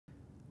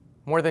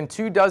More than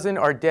 24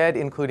 are dead,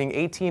 including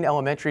 18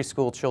 elementary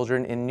school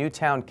children in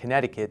Newtown,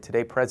 Connecticut.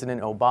 Today,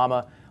 President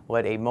Obama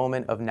led a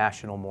moment of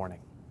national mourning.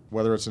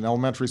 Whether it's an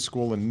elementary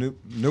school in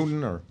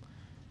Newton or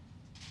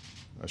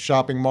a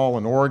shopping mall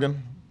in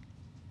Oregon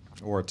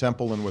or a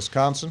temple in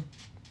Wisconsin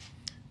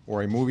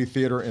or a movie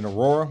theater in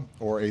Aurora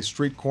or a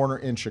street corner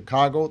in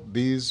Chicago,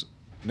 these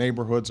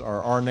neighborhoods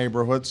are our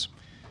neighborhoods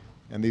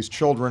and these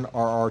children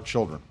are our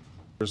children.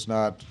 There's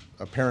not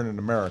a parent in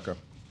America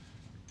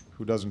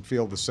who doesn't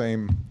feel the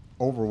same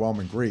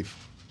overwhelming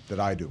grief that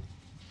I do.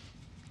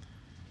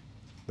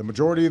 The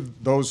majority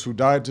of those who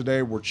died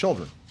today were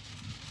children.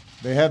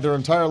 They had their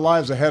entire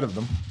lives ahead of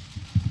them.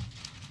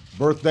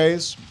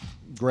 Birthdays,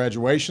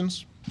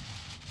 graduations,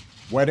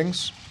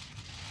 weddings,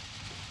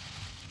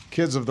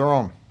 kids of their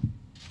own.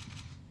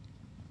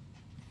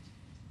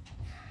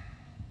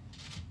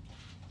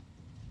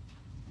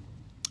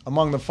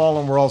 Among the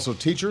fallen were also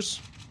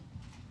teachers,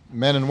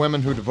 men and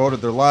women who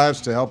devoted their lives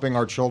to helping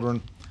our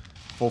children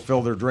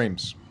fulfill their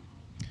dreams.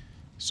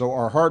 So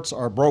our hearts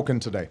are broken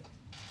today.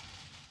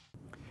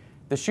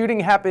 The shooting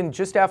happened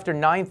just after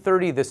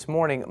 9:30 this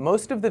morning.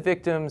 Most of the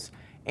victims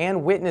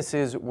and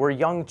witnesses were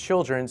young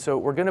children, so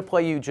we're going to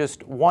play you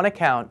just one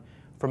account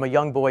from a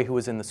young boy who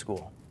was in the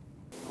school.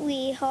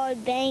 We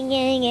heard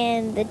banging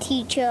and the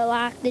teacher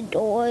locked the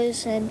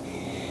doors, and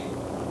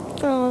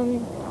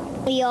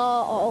we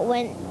all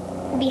went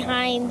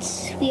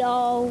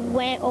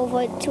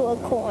over to a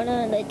corner,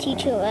 and the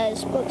teacher read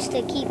us books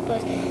to keep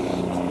us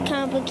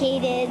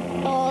complicated.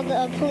 All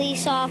the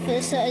police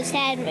officers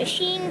had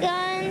machine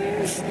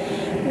guns.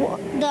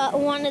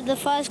 One of the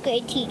first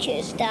grade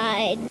teachers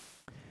died.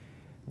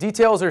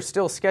 Details are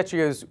still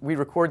sketchy as we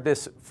record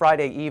this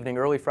Friday evening,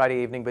 early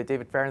Friday evening, but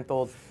David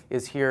Fahrenthold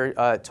is here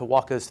to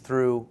walk us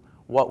through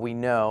what we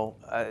know.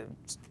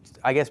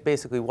 I guess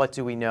basically, what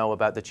do we know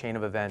about the chain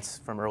of events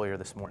from earlier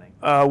this morning?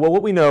 Well,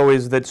 what we know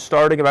is that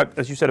starting about,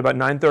 as you said, about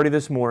 9:30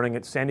 this morning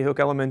at Sandy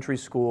Hook Elementary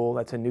School,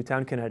 that's in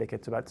Newtown,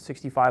 Connecticut. It's about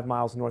 65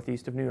 miles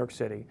northeast of New York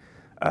City.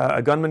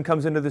 A gunman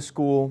comes into the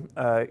school,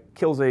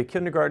 kills a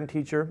kindergarten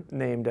teacher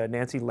named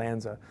Nancy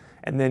Lanza,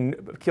 and then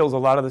kills a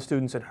lot of the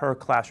students in her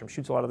classroom,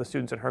 shoots a lot of the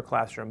students in her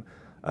classroom.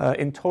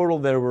 In total,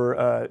 there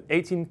were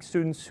 18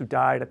 students who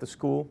died at the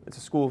school. It's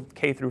a school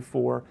K through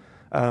 4,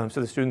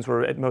 so the students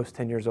were at most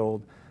 10 years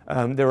old.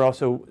 There were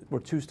also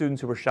 2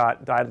 students who were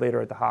shot, died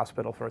later at the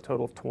hospital, for a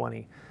total of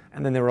 20.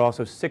 And then there were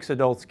also 6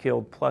 adults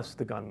killed, plus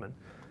the gunman.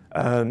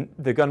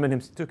 The gunman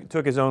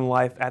took his own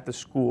life at the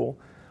school.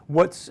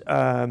 What's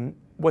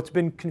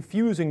been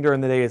confusing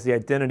during the day is the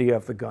identity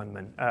of the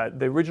gunman.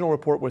 The original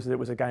report was that it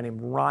was a guy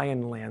named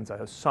Ryan Lanza,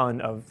 a son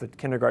of the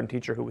kindergarten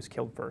teacher who was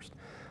killed first.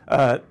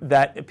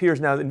 That appears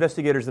now, the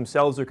investigators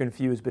themselves are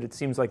confused, but it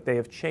seems like they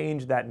have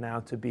changed that now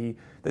to be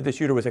that the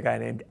shooter was a guy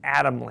named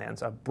Adam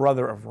Lanza,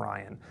 brother of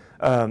Ryan.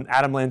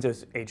 Adam Lanza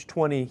is age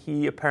 20.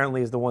 He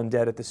apparently is the one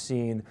dead at the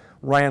scene.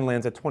 Ryan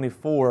Lanza,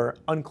 24,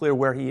 unclear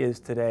where he is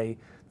today.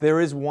 There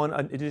is one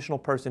additional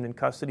person in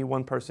custody,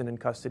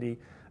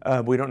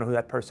 but we don't know who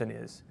that person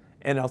is.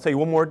 And I'll tell you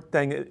one more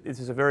thing,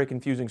 this is a very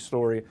confusing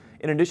story.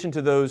 In addition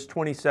to those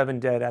 27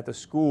 dead at the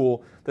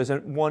school, there's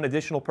one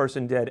additional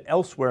person dead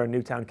elsewhere in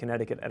Newtown,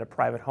 Connecticut at a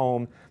private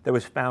home that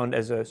was found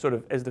as a sort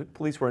of, as the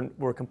police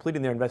were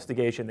completing their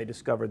investigation, they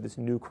discovered this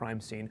new crime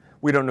scene.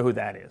 We don't know who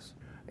that is.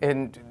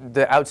 And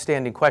the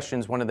outstanding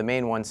questions, one of the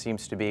main ones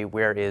seems to be,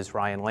 where is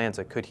Ryan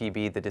Lanza? Could he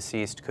be the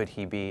deceased? Could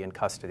he be in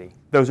custody?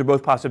 Those are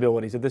both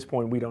possibilities. At this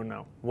point, we don't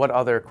know. What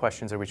other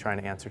questions are we trying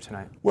to answer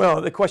tonight?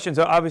 Well, the questions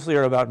obviously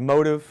are about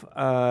motive,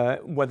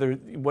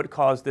 what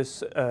caused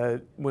this,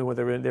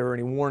 whether there were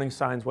any warning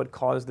signs, what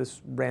caused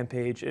this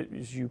rampage.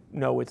 As you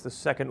know, it's the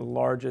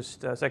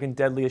second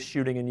deadliest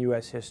shooting in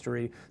U.S.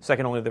 history,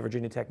 second only to the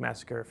Virginia Tech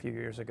massacre a few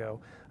years ago.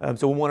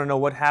 So we want to know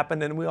what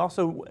happened, and we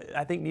also,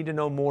 I think, need to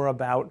know more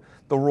about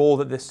the role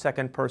that this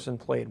second person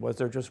played. Was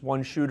there just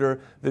one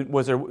shooter?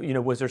 Was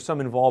there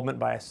some involvement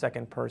by a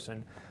second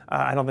person?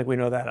 I don't think we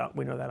know that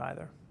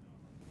either.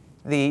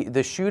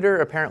 The shooter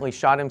apparently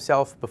shot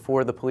himself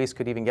before the police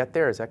could even get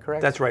there. Is that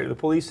correct? That's right. The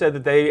police said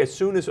that as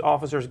soon as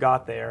officers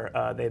got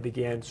there, they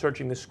began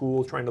searching the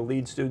school, trying to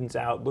lead students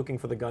out, looking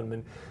for the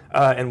gunman.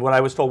 And what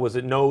I was told was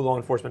that no law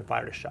enforcement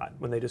fired a shot.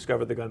 When they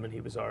discovered the gunman, he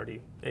was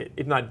already,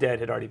 if not dead,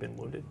 had already been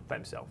wounded by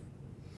himself.